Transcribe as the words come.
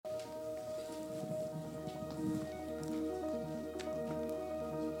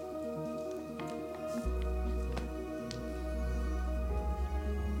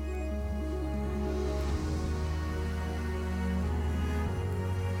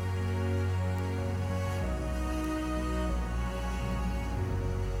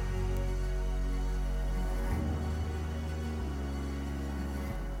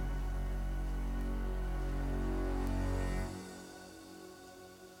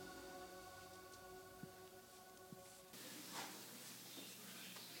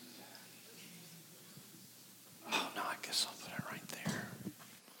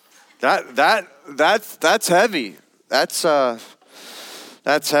That's heavy. That's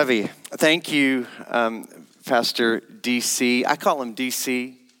heavy. Thank you, Pastor DC. I call him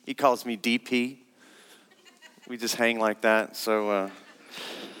DC. He calls me DP. We just hang like that. So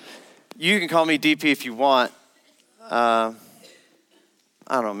you can call me DP if you want. I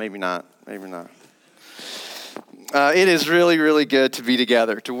don't know. Maybe not. Maybe not. It is really, really good to be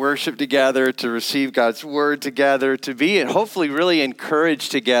together, to worship together, to receive God's word together, to be and hopefully really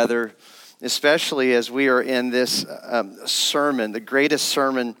encouraged together, especially as we are in this sermon, the greatest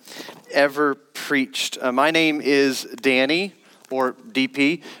sermon ever preached. My name is Danny, or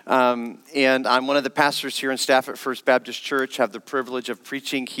DP, and I'm one of the pastors here and staff at First Baptist Church. I have the privilege of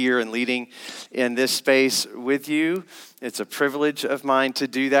preaching here and leading in this space with you. It's a privilege of mine to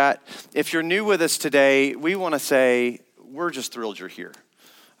do that. If you're new with us today, we want to say we're just thrilled you're here.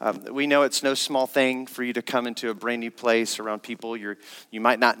 We know it's no small thing for you to come into a brand new place around people you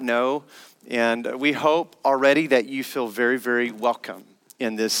might not know, and we hope already that you feel very, very welcome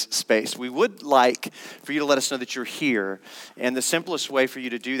in this space. We would like for you to let us know that you're here, and the simplest way for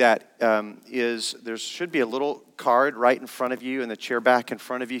you to do that is there should be a little card right in front of you in the chair back in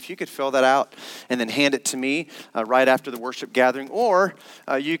front of you. If you could fill that out and then hand it to me right after the worship gathering, or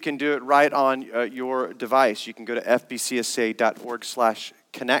you can do it right on your device. You can go to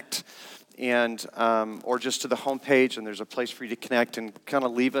fbcsa.org/connect and or just to the homepage, and there's a place for you to connect and kind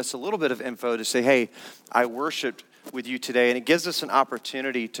of leave us a little bit of info to say, hey, I worshiped with you today, and it gives us an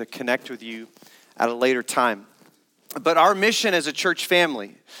opportunity to connect with you at a later time. But our mission as a church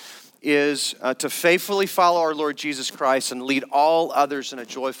family is to faithfully follow our Lord Jesus Christ and lead all others in a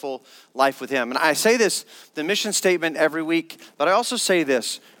joyful life with Him. And I say this, the mission statement every week, but I also say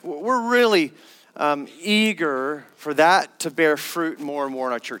this, we're really eager for that to bear fruit more and more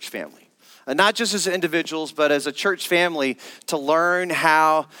in our church family. Not just as individuals, but as a church family, to learn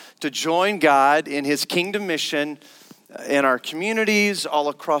how to join God in His kingdom mission in our communities, all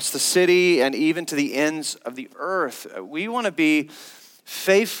across the city, and even to the ends of the earth. We want to be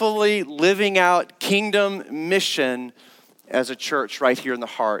faithfully living out kingdom mission as a church right here in the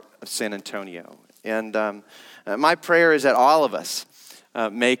heart of San Antonio. And my prayer is that all of us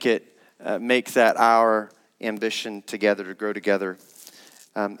make that our ambition together, to grow together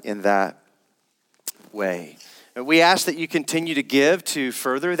in that way. We ask that you continue to give to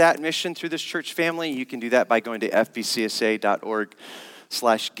further that mission through this church family. You can do that by going to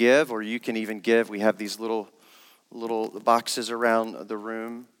fbcsa.org/give, or you can even give. We have these little boxes around the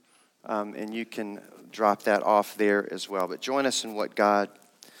room, and you can drop that off there as well. But join us in what God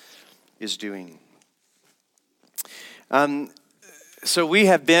is doing. So we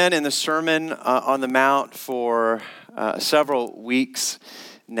have been in the Sermon on the Mount for several weeks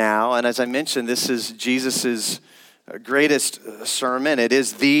now, and as I mentioned, this is Jesus's greatest sermon. It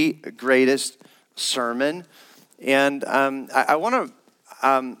is the greatest sermon, and I want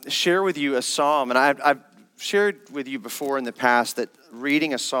to share with you a psalm. And I've shared with you before in the past that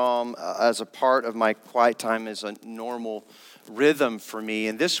reading a psalm as a part of my quiet time is a normal rhythm for me.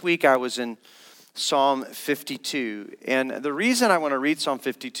 And this week I was in Psalm 52, and the reason I want to read Psalm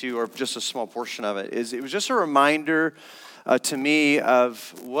 52, or just a small portion of it, is it was just a reminder to me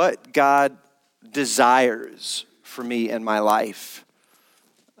of what God desires for me in my life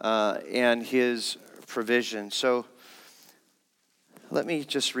and His provision. So let me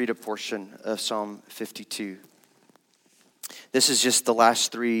just read a portion of Psalm 52. This is just the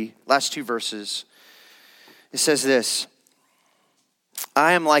last two verses. It says this: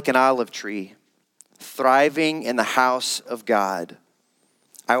 I am like an olive tree, thriving in the house of God.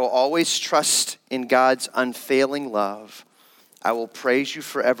 I will always trust in God's unfailing love. I will praise you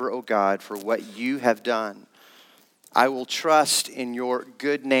forever, O God, for what you have done. I will trust in your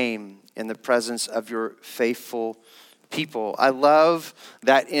good name in the presence of your faithful people. I love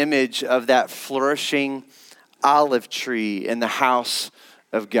that image of that flourishing olive tree in the house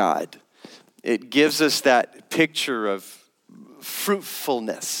of God. It gives us that picture of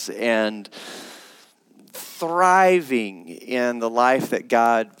fruitfulness and thriving in the life that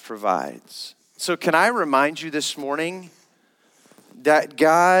God provides. So can I remind you this morning that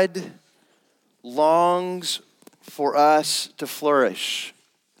God longs for us to flourish.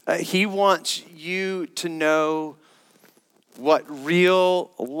 He wants you to know what real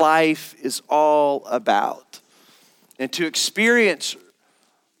life is all about, and to experience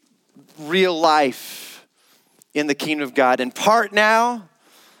real life in the kingdom of God, in part now,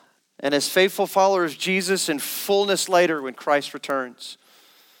 and as faithful followers of Jesus, in fullness later when Christ returns.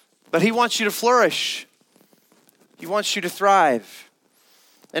 But He wants you to flourish. He wants you to thrive.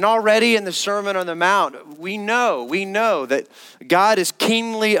 And already in the Sermon on the Mount, we know that God is king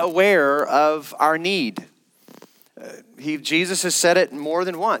keenly aware of our need. Jesus has said it more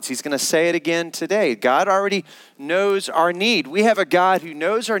than once. He's going to say it again today. God already knows our need. We have a God who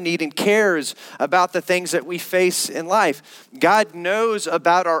knows our need and cares about the things that we face in life. God knows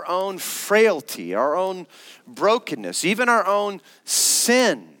about our own frailty, our own brokenness, even our own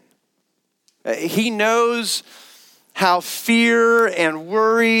sin. He knows how fear and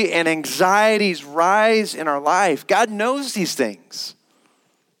worry and anxieties rise in our life. God knows these things.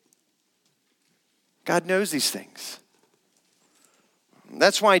 God knows these things.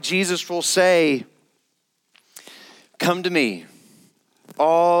 That's why Jesus will say, "Come to me,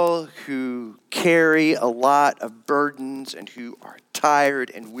 all who carry a lot of burdens and who are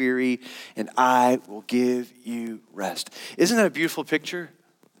tired and weary, and I will give you rest." Isn't that a beautiful picture?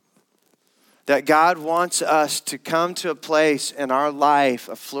 That God wants us to come to a place in our life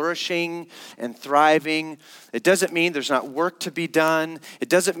of flourishing and thriving. It doesn't mean there's not work to be done. It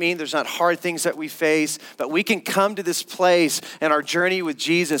doesn't mean there's not hard things that we face. But we can come to this place in our journey with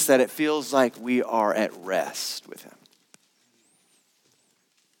Jesus that it feels like we are at rest with him.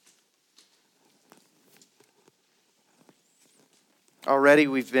 Already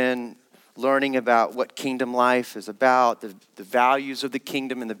we've been learning about what kingdom life is about, the values of the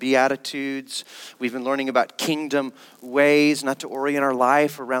kingdom and the Beatitudes. We've been learning about kingdom ways, not to orient our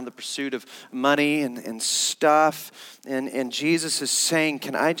life around the pursuit of money and stuff. And Jesus is saying,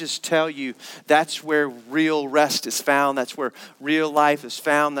 can I just tell you, that's where real rest is found. That's where real life is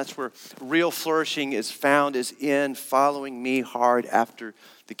found. That's where real flourishing is found, is in following me hard after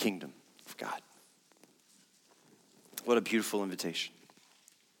the kingdom of God. What a beautiful invitation.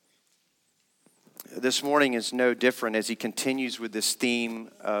 This morning is no different as he continues with this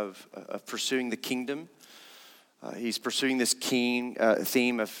theme of pursuing the kingdom. He's pursuing this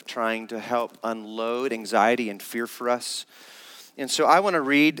theme of trying to help unload anxiety and fear for us. And so I want to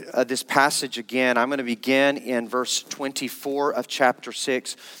read this passage again. I'm going to begin in verse 24 of chapter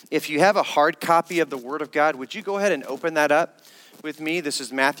 6. If you have a hard copy of the Word of God, would you go ahead and open that up with me? This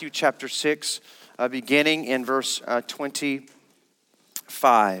is Matthew chapter 6, beginning in verse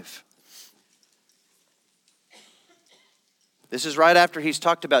 25. This is right after he's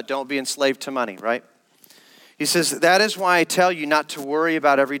talked about don't be enslaved to money, right? He says, that is why I tell you not to worry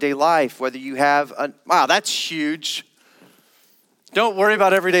about everyday life, whether you have wow, that's huge. Don't worry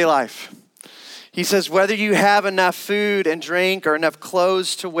about everyday life. He says, whether you have enough food and drink or enough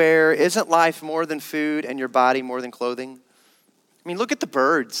clothes to wear, isn't life more than food and your body more than clothing? I mean, look at the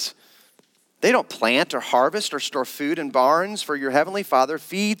birds. They don't plant or harvest or store food in barns, for your heavenly Father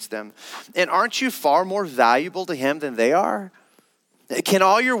feeds them. And aren't you far more valuable to him than they are? Can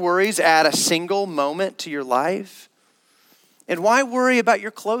all your worries add a single moment to your life? And why worry about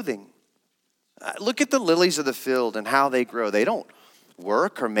your clothing? Look at the lilies of the field and how they grow. They don't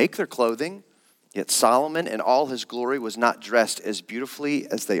work or make their clothing. Yet Solomon in all his glory was not dressed as beautifully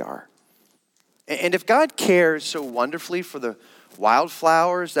as they are. And if God cares so wonderfully for the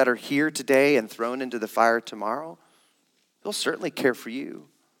wildflowers that are here today and thrown into the fire tomorrow, he'll certainly care for you.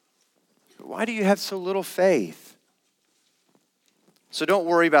 Why do you have so little faith? So don't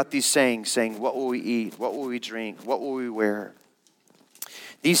worry about these saying, what will we eat? What will we drink? What will we wear?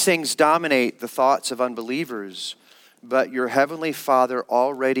 These things dominate the thoughts of unbelievers, but your heavenly Father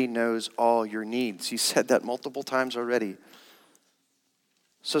already knows all your needs. He said that multiple times already.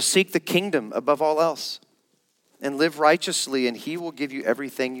 So seek the kingdom above all else and live righteously, and he will give you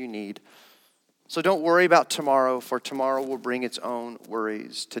everything you need. So don't worry about tomorrow, for tomorrow will bring its own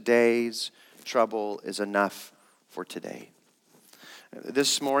worries. Today's trouble is enough for today.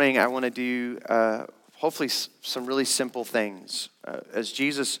 This morning, I want to do hopefully some really simple things. As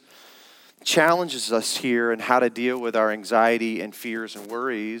Jesus challenges us here in how to deal with our anxiety and fears and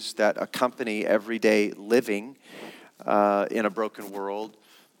worries that accompany everyday living in a broken world,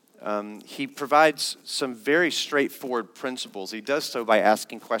 he provides some very straightforward principles. He does so by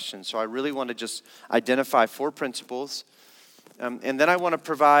asking questions. So I really want to just identify 4 principles. And then I want to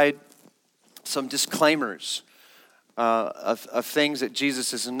provide some disclaimers of things that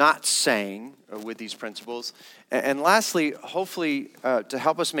Jesus is not saying with these principles. And lastly, hopefully, to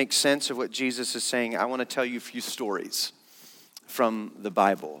help us make sense of what Jesus is saying, I want to tell you a few stories from the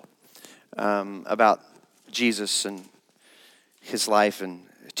Bible about Jesus and his life and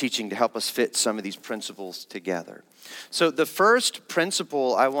teaching to help us fit some of these principles together. So the first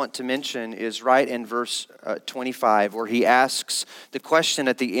principle I want to mention is right in verse 25, where he asks the question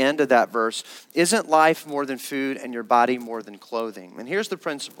at the end of that verse, isn't life more than food and your body more than clothing? And here's the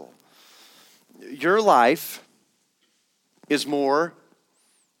principle. Your life is more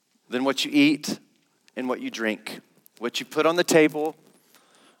than what you eat and what you drink, what you put on the table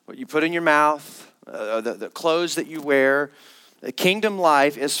what you put in your mouth, the clothes that you wear. The kingdom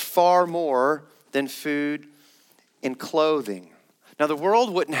life is far more than food and clothing. Now, the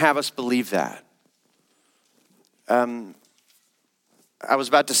world wouldn't have us believe that. I was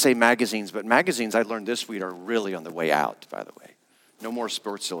about to say magazines, but magazines, I learned this week, are really on the way out, by the way. No more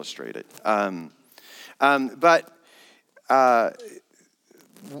Sports Illustrated.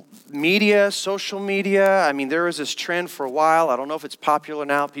 Media, social media, I mean, there was this trend for a while. I don't know if it's popular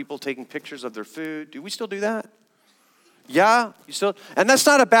now, people taking pictures of their food. Do we still do that? Yeah, and that's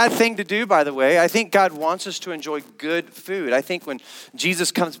not a bad thing to do, by the way. I think God wants us to enjoy good food. I think when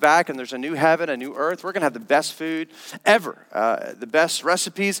Jesus comes back and there's a new heaven, a new earth, we're going to have the best food ever, the best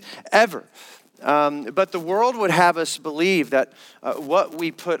recipes ever. But the world would have us believe that what we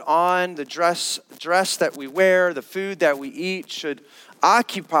put on, the dress that we wear, the food that we eat should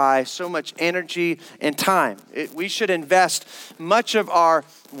occupy so much energy and time. We should invest much of our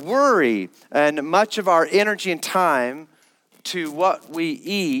worry and much of our energy and time to what we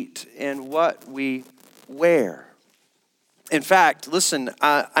eat and what we wear. In fact, listen,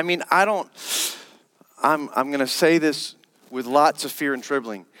 I'm going to say this with lots of fear and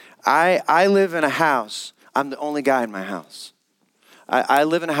trembling. I live in a house. I'm the only guy in my house. I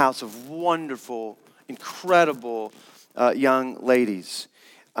live in a house of wonderful, incredible young ladies.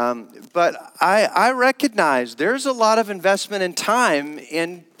 But I recognize there's a lot of investment and time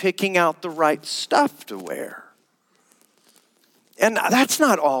in picking out the right stuff to wear. And that's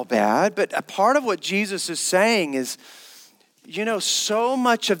not all bad, but a part of what Jesus is saying is, so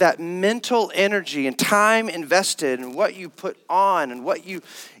much of that mental energy and time invested in what you put on and what you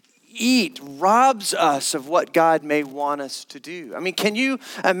eat robs us of what God may want us to do. I mean, can you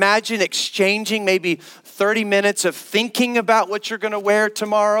imagine exchanging maybe 30 minutes of thinking about what you're going to wear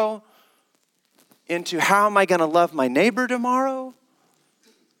tomorrow into how am I going to love my neighbor tomorrow?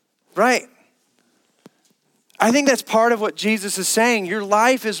 Right? I think that's part of what Jesus is saying. Your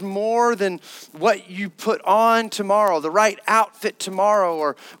life is more than what you put on tomorrow, the right outfit tomorrow,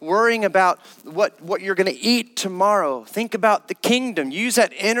 or worrying about what you're going to eat tomorrow. Think about the kingdom. Use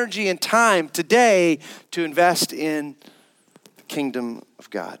that energy and time today to invest in the kingdom of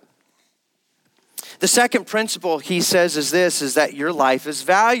God. The second principle he says is that your life is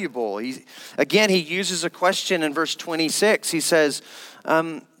valuable. He uses a question in verse 26. He says,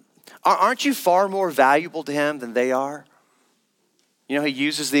 aren't you far more valuable to him than they are? He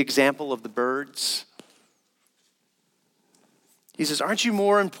uses the example of the birds. He says, aren't you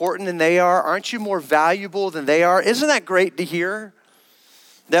more important than they are? Aren't you more valuable than they are? Isn't that great to hear?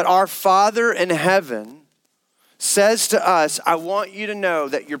 That our Father in heaven says to us, I want you to know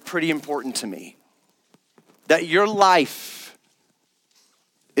that you're pretty important to me. That your life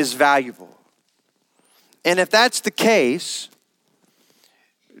is valuable. And if that's the case,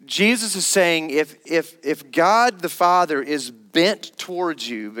 Jesus is saying if God the Father is bent towards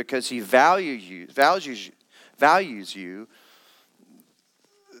you because he values you,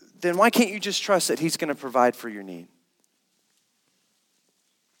 then why can't you just trust that he's going to provide for your need?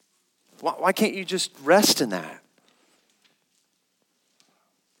 Why can't you just rest in that?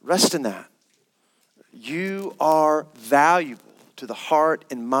 Rest in that. You are valuable to the heart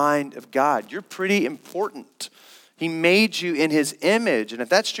and mind of God. You're pretty important. He made you in his image. And if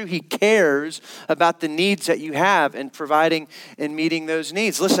that's true, he cares about the needs that you have and providing and meeting those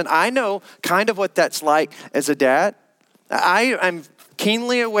needs. Listen, I know kind of what that's like as a dad. I'm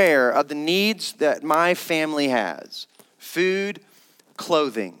keenly aware of the needs that my family has. Food,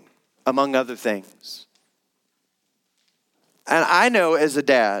 clothing, among other things. And I know as a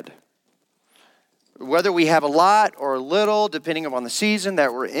dad, whether we have a lot or a little, depending upon the season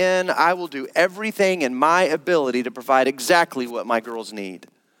that we're in, I will do everything in my ability to provide exactly what my girls need.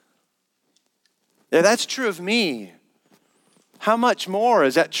 Now, that's true of me. How much more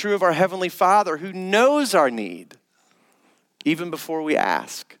is that true of our Heavenly Father who knows our need even before we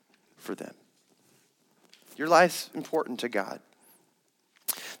ask for them? Your life's important to God.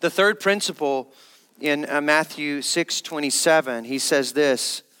 The third principle in Matthew 6:27, he says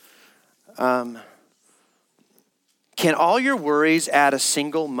this, can all your worries add a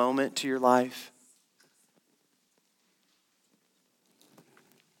single moment to your life?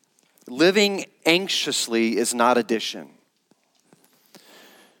 Living anxiously is not addition.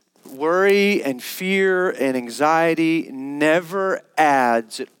 Worry and fear and anxiety never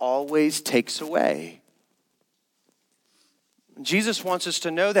adds, it always takes away. Jesus wants us to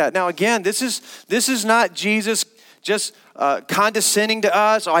know that. Now again, this is not Jesus just condescending to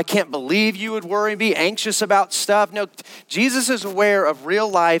us. Oh, I can't believe you would worry and be anxious about stuff. No, Jesus is aware of real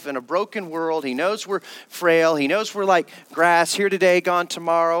life in a broken world. He knows we're frail. He knows we're like grass, here today, gone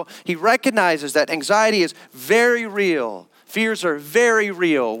tomorrow. He recognizes that anxiety is very real. Fears are very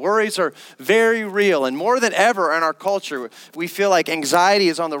real. Worries are very real. And more than ever in our culture, we feel like anxiety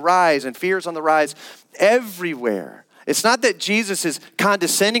is on the rise and fear is on the rise everywhere. It's not that Jesus is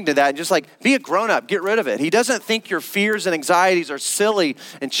condescending to that and just like, be a grown-up, get rid of it. He doesn't think your fears and anxieties are silly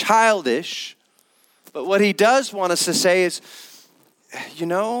and childish. But what he does want us to say is,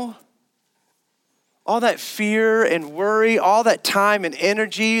 all that fear and worry, all that time and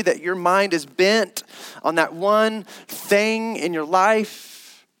energy that your mind is bent on that one thing in your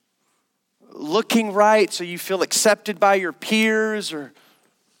life, looking right so you feel accepted by your peers,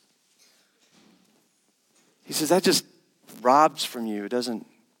 he says that just robs from you. It doesn't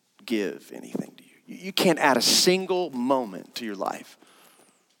give anything to you. You can't add a single moment to your life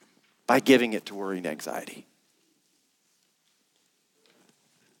by giving it to worry and anxiety.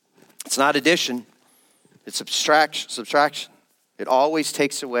 It's not addition. It's subtraction. It always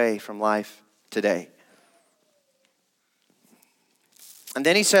takes away from life today. And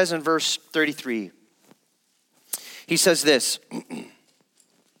then he says in verse 33, he says this,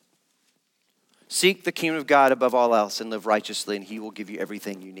 seek the kingdom of God above all else and live righteously, and he will give you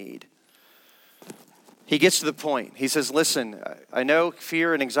everything you need. He gets to the point. He says, listen, I know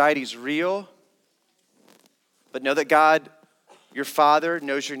fear and anxiety is real, but know that God, your Father,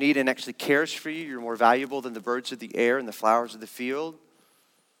 knows your need and actually cares for you. You're more valuable than the birds of the air and the flowers of the field.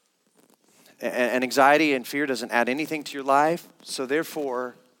 And anxiety and fear doesn't add anything to your life. So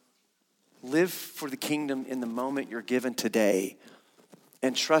therefore, live for the kingdom in the moment you're given today.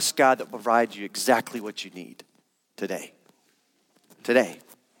 And trust God that will provide you exactly what you need today. Today.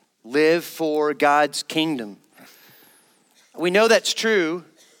 Live for God's kingdom. We know that's true.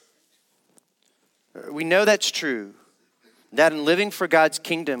 We know that's true. That in living for God's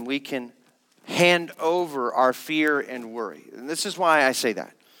kingdom, we can hand over our fear and worry. And this is why I say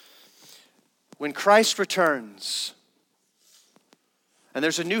that. When Christ returns, and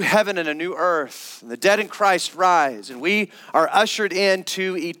there's a new heaven and a new earth, and the dead in Christ rise, and we are ushered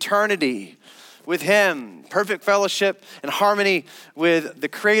into eternity with him, perfect fellowship and harmony with the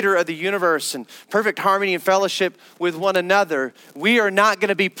creator of the universe, and perfect harmony and fellowship with one another, we are not going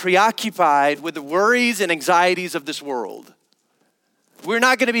to be preoccupied with the worries and anxieties of this world. We're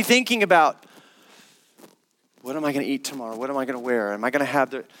not going to be thinking about, what am I going to eat tomorrow? What am I going to wear? Am I going to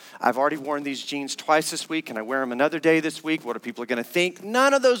have I've already worn these jeans twice this week. Can I wear them another day this week? What are people going to think?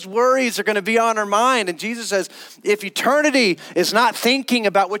 None of those worries are going to be on our mind. And Jesus says, if eternity is not thinking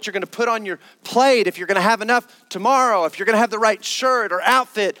about what you're going to put on your plate, if you're going to have enough tomorrow, if you're going to have the right shirt or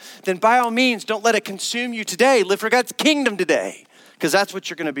outfit, then by all means, don't let it consume you today. Live for God's kingdom today, because that's what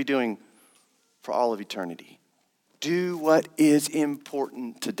you're going to be doing for all of eternity. Do what is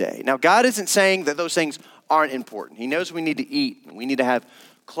important today. Now, God isn't saying that those things aren't important. He knows we need to eat and we need to have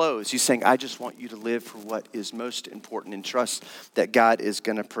clothes. He's saying, I just want you to live for what is most important and trust that God is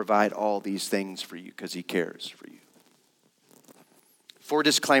going to provide all these things for you because he cares for you. 4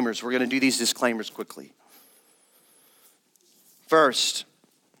 disclaimers. We're going to do these disclaimers quickly. First,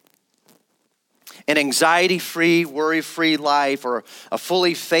 an anxiety-free, worry-free life or a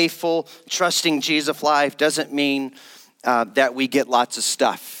fully faithful, trusting Jesus life doesn't mean that we get lots of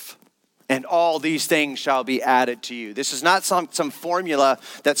stuff. And all these things shall be added to you. This is not some formula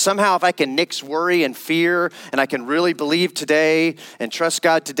that somehow if I can nix worry and fear and I can really believe today and trust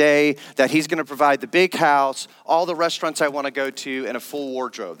God today that he's going to provide the big house, all the restaurants I want to go to, and a full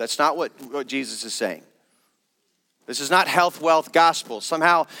wardrobe. That's not what Jesus is saying. This is not health, wealth, gospel.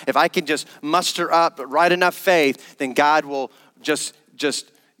 Somehow if I can just muster up right enough faith, then God will just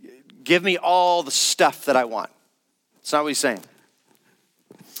give me all the stuff that I want. That's not what he's saying.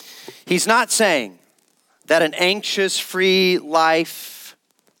 He's not saying that an anxious-free life,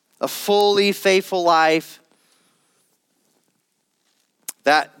 a fully faithful life,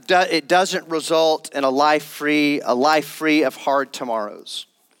 that it doesn't result in a life free of hard tomorrows.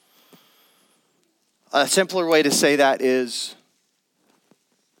 A simpler way to say that is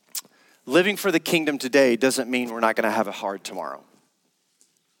living for the kingdom today doesn't mean we're not going to have a hard tomorrow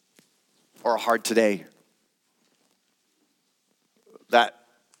or a hard today. That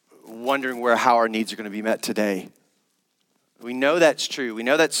wondering how our needs are going to be met today. We know that's true. We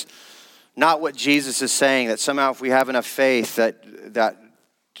know that's not what Jesus is saying, that somehow if we have enough faith that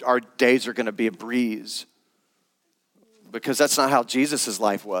our days are going to be a breeze. Because that's not how Jesus'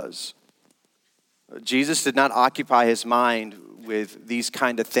 life was. Jesus did not occupy his mind with these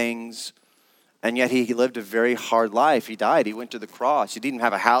kind of things And yet he lived a very hard life. He died. He went to the cross. He didn't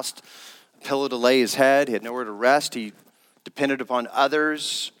have a house, a pillow to lay his head. He had nowhere to rest. He depended upon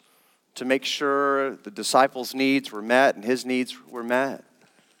others to make sure the disciples' needs were met and his needs were met.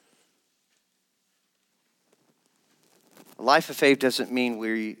 A life of faith doesn't mean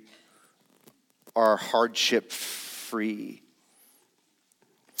we are hardship free.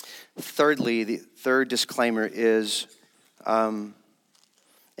 Thirdly, the third disclaimer is an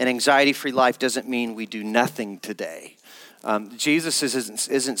anxiety-free life doesn't mean we do nothing today. Jesus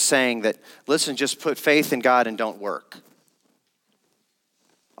isn't saying that, listen, just put faith in God and don't work.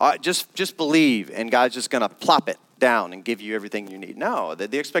 Just believe and God's just going to plop it down and give you everything you need. No,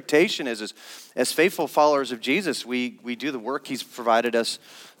 the expectation is as faithful followers of Jesus, we do the work he's provided us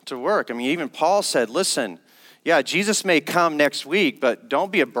to work. I mean, even Paul said, listen, yeah, Jesus may come next week, but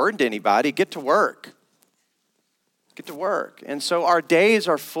don't be a burden to anybody. Get to work. Get to work. And so our days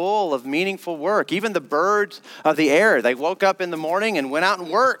are full of meaningful work. Even the birds of the air, they woke up in the morning and went out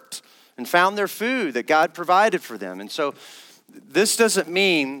and worked and found their food that God provided for them. And so this doesn't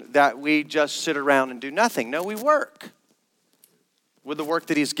mean that we just sit around and do nothing. No, we work with the work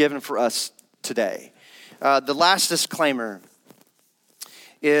that he's given for us today. The last disclaimer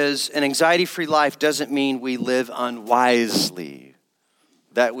is an anxiety-free life doesn't mean we live unwisely,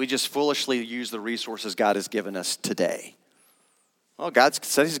 that we just foolishly use the resources God has given us today. Well, God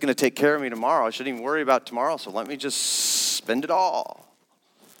said he's going to take care of me tomorrow. I shouldn't even worry about tomorrow, so let me just spend it all.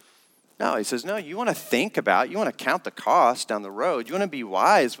 No, he says, no, you want to think about, you want to count the cost down the road. You want to be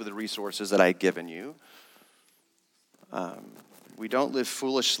wise with the resources that I've given you. We don't live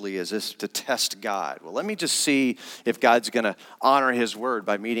foolishly as if to test God. Well, let me just see if God's going to honor his word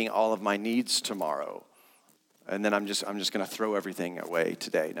by meeting all of my needs tomorrow. And then I'm just going to throw everything away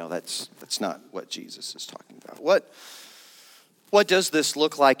today. No, that's not what Jesus is talking about. What does this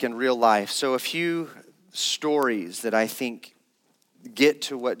look like in real life? So a few stories that I think get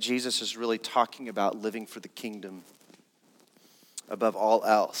to what Jesus is really talking about, living for the kingdom above all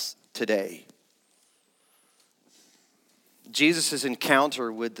else today. Jesus'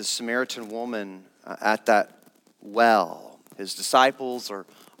 encounter with the Samaritan woman at that well. His disciples are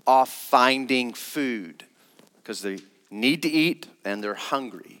off finding food because they need to eat and they're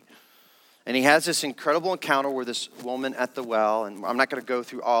hungry. And he has this incredible encounter with this woman at the well, and I'm not going to go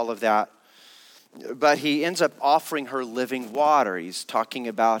through all of that. But he ends up offering her living water. He's talking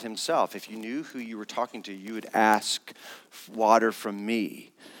about himself. If you knew who you were talking to, you would ask water from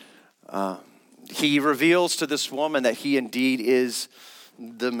me. He reveals to this woman that he indeed is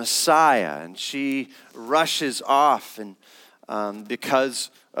the Messiah. And she rushes off. And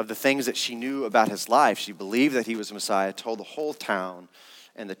because of the things that she knew about his life, she believed that he was the Messiah, told the whole town.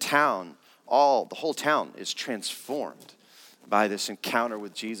 And the whole town is transformed by this encounter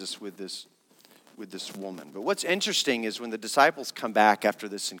with Jesus, with this woman. But what's interesting is when the disciples come back after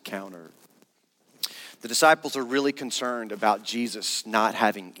this encounter, the disciples are really concerned about Jesus not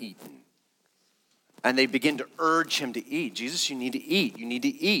having eaten. And they begin to urge him to eat. Jesus, you need to eat. You need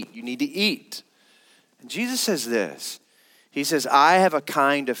to eat. You need to eat. And Jesus says this. He says, I have a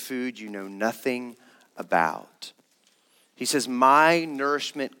kind of food you know nothing about. He says, my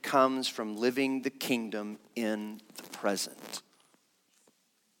nourishment comes from living the kingdom in the present.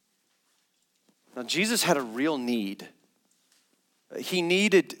 Now, Jesus had a real need. He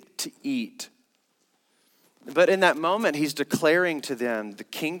needed to eat. But in that moment, he's declaring to them, the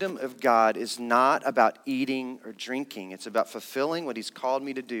kingdom of God is not about eating or drinking. It's about fulfilling what he's called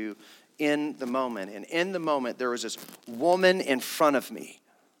me to do in the moment. And in the moment, there was this woman in front of me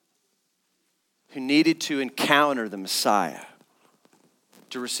who needed to encounter the Messiah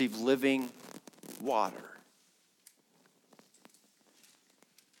to receive living water.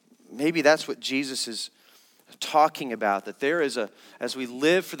 Maybe that's what Jesus is talking about, that there is as we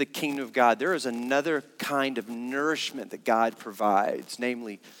live for the kingdom of God, there is another kind of nourishment that God provides,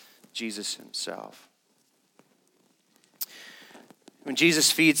 namely Jesus himself. When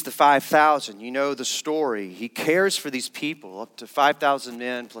Jesus feeds the 5,000, you know the story. He cares for these people, up to 5,000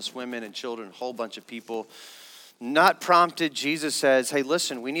 men plus women and children, a whole bunch of people. Not prompted, Jesus says, hey,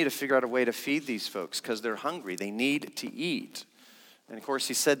 listen, we need to figure out a way to feed these folks because they're hungry. They need to eat. And of course,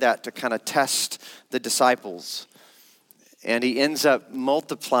 he said that to kind of test the disciples. And he ends up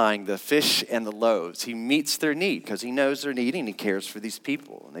multiplying the fish and the loaves. He meets their need because he knows their need and he cares for these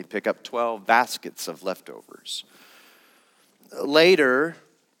people. And they pick up 12 baskets of leftovers. Later,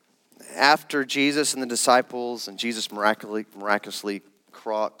 after Jesus and the disciples and Jesus miraculously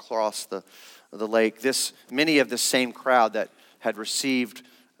crossed the lake, many of the same crowd that had received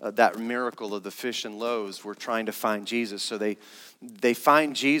that miracle of the fish and loaves were trying to find Jesus. So they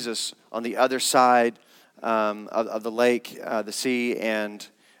find Jesus on the other side of the lake, the sea, and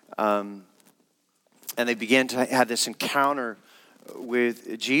they begin to have this encounter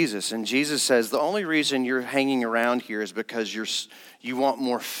with Jesus. And Jesus says, the only reason you're hanging around here is because you want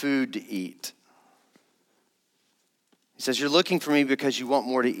more food to eat. He says, you're looking for me because you want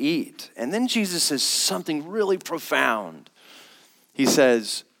more to eat. And then Jesus says something really profound. He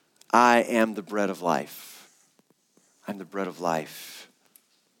says, I am the bread of life. I'm the bread of life.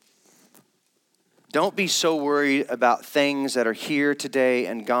 Don't be so worried about things that are here today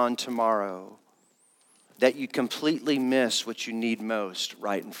and gone tomorrow that you completely miss what you need most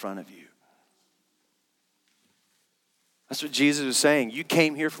right in front of you. That's what Jesus was saying. You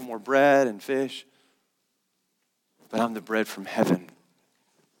came here for more bread and fish, but I'm the bread from heaven.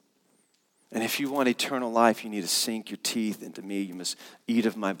 And if you want eternal life, you need to sink your teeth into me. You must eat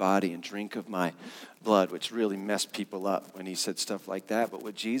of my body and drink of my blood, which really messed people up when he said stuff like that. But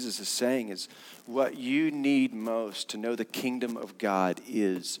what Jesus is saying is what you need most to know the kingdom of God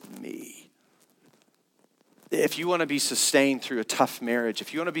is me. If you want to be sustained through a tough marriage,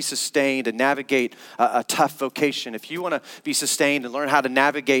 if you want to be sustained and navigate a tough vocation, if you want to be sustained and learn how to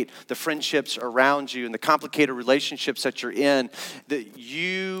navigate the friendships around you and the complicated relationships that you're in, that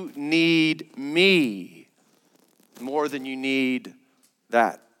you need me more than you need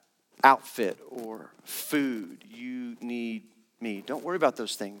that outfit or food. You need me. Don't worry about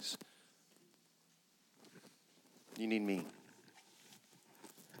those things. You need me.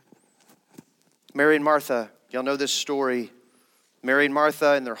 Mary and Martha, y'all know this story. Mary and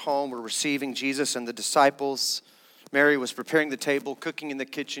Martha in their home were receiving Jesus and the disciples. Mary was preparing the table, cooking in the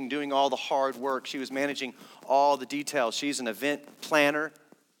kitchen, doing all the hard work. She was managing all the details. She's an event planner.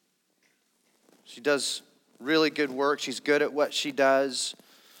 She does really good work. She's good at what she does.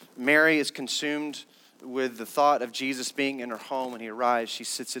 Mary is consumed with the thought of Jesus being in her home. When he arrives, she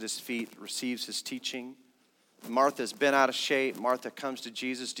sits at his feet, receives his teaching. Martha's been out of shape. Martha comes to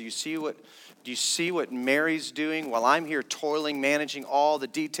Jesus. Do you see what Mary's doing while I'm here toiling, managing all the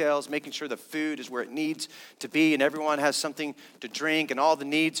details, making sure the food is where it needs to be and everyone has something to drink and all the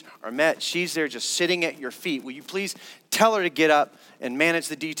needs are met? She's there just sitting at your feet. Will you please tell her to get up and manage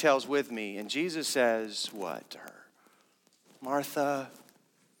the details with me? And Jesus says what to her? Martha,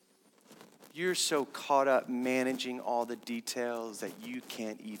 you're so caught up managing all the details that you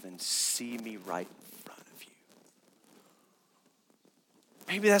can't even see me right in front of you.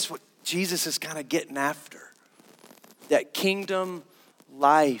 Maybe that's what Jesus is kind of getting after. That kingdom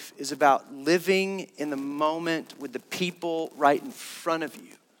life is about living in the moment with the people right in front of you.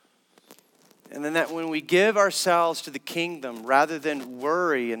 And then that when we give ourselves to the kingdom, rather than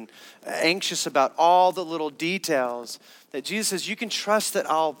worry and anxious about all the little details, that Jesus says, you can trust that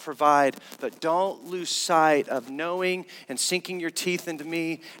I'll provide, but don't lose sight of knowing and sinking your teeth into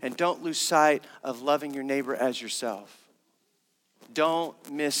me, and don't lose sight of loving your neighbor as yourself. Don't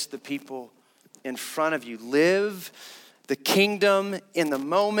miss the people in front of you. Live the kingdom in the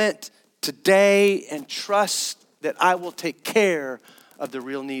moment today and trust that I will take care of the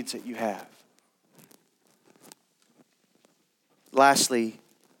real needs that you have. Lastly,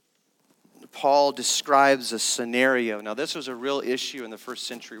 Paul describes a scenario. Now, this was a real issue in the first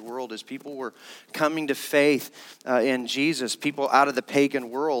century world as people were coming to faith in Jesus. People out of the pagan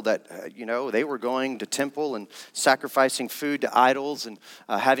world that, they were going to temple and sacrificing food to idols and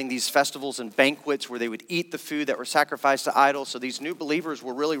having these festivals and banquets where they would eat the food that were sacrificed to idols. So these new believers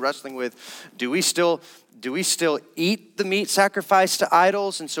were really wrestling with, do we still eat the meat sacrificed to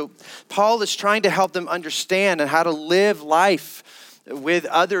idols? And so Paul is trying to help them understand and how to live life with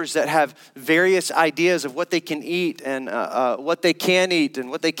others that have various ideas of what they can eat and what they can eat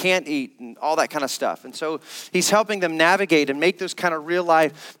and what they can't eat and all that kind of stuff. And so he's helping them navigate and make those kind of real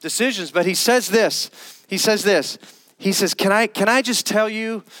life decisions. But he says this. He says, can I just tell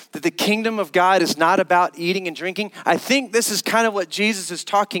you that the kingdom of God is not about eating and drinking? I think this is kind of what Jesus is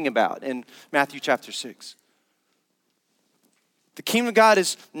talking about in Matthew chapter 6. The kingdom of God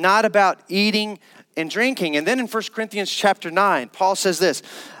is not about eating and drinking. And then in 1 Corinthians chapter 9, Paul says this,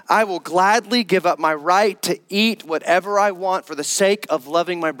 I will gladly give up my right to eat whatever I want for the sake of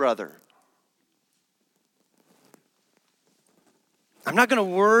loving my brother. I'm not going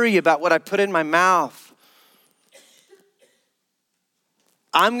to worry about what I put in my mouth.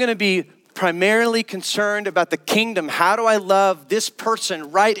 I'm going to be primarily concerned about the kingdom. How do I love this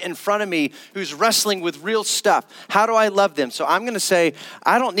person right in front of me who's wrestling with real stuff? How do I love them? So I'm going to say,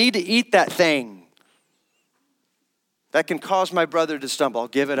 I don't need to eat that thing that can cause my brother to stumble. I'll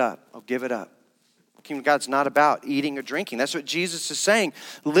give it up. Kingdom of God's not about eating or drinking. That's what Jesus is saying.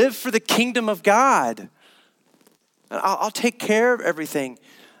 Live for the kingdom of God. And I'll take care of everything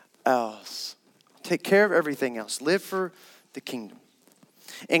else. Take care of everything else. Live for the kingdom.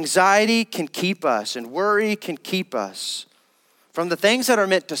 Anxiety can keep us, and worry can keep us from the things that are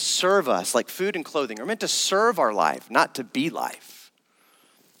meant to serve us, like food and clothing, are meant to serve our life, not to be life.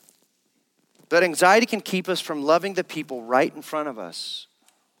 But anxiety can keep us from loving the people right in front of us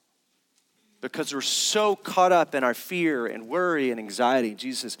because we're so caught up in our fear and worry and anxiety.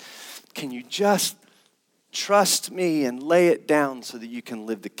 Jesus says, can you just trust me and lay it down so that you can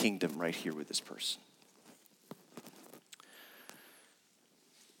live the kingdom right here with this person?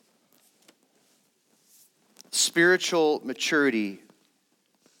 Spiritual maturity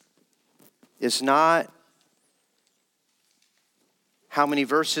is not how many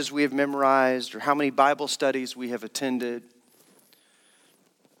verses we have memorized or how many Bible studies we have attended.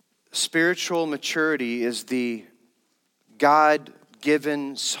 Spiritual maturity is the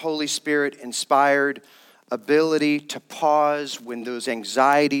God-given, Holy Spirit-inspired ability to pause when those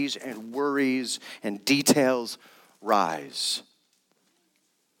anxieties and worries and details rise.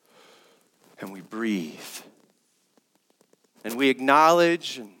 And we breathe. And we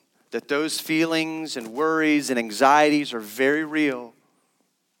acknowledge that those feelings and worries and anxieties are very real.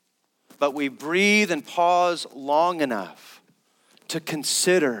 But we breathe and pause long enough to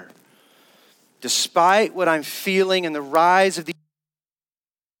consider, despite what I'm feeling and the rise of the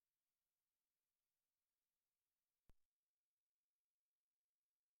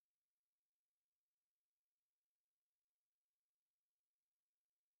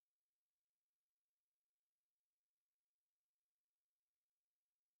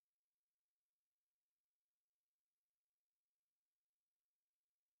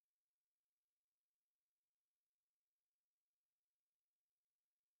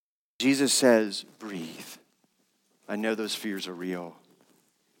Jesus says, breathe. I know those fears are real.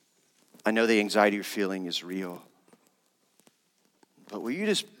 I know the anxiety you're feeling is real. But will you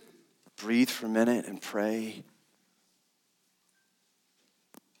just breathe for a minute and pray?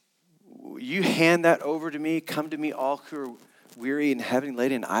 Will you hand that over to me? Come to me, all who are weary and heavy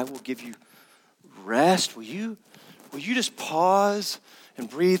laden, and I will give you rest. Will you just pause and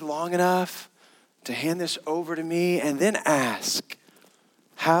breathe long enough to hand this over to me and then ask,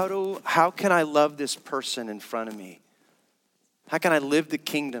 how can I love this person in front of me? How can I live the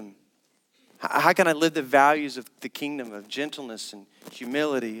kingdom? How can I live the values of the kingdom of gentleness and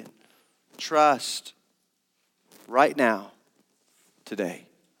humility and trust right now, today?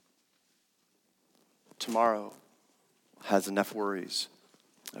 Tomorrow has enough worries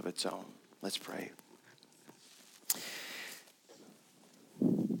of its own. Let's pray.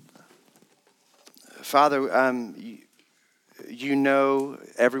 Father, you know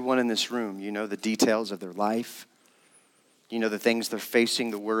everyone in this room. You know the details of their life. You know the things they're facing,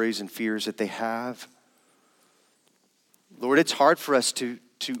 the worries and fears that they have. Lord, it's hard for us to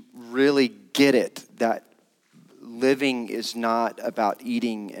really get it that living is not about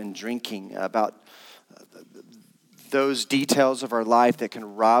eating and drinking, about those details of our life that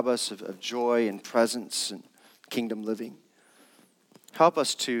can rob us of joy and presence and kingdom living. Help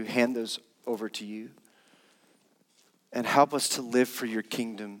us to hand those over to you. And help us to live for your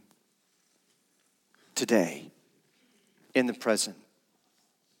kingdom today, in the present,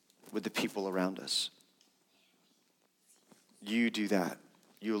 with the people around us. You do that.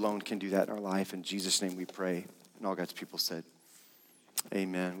 You alone can do that in our life. In Jesus' name we pray. And all God's people said,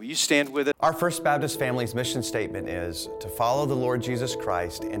 amen. Will you stand with us? Our First Baptist family's mission statement is to follow the Lord Jesus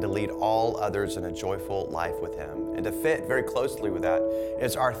Christ and to lead all others in a joyful life with Him. And to fit very closely with that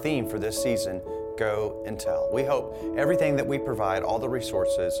is our theme for this season, Go and Tell. We hope everything that we provide, all the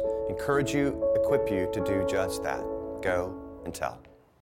resources, encourage you, equip you to do just that. Go and tell.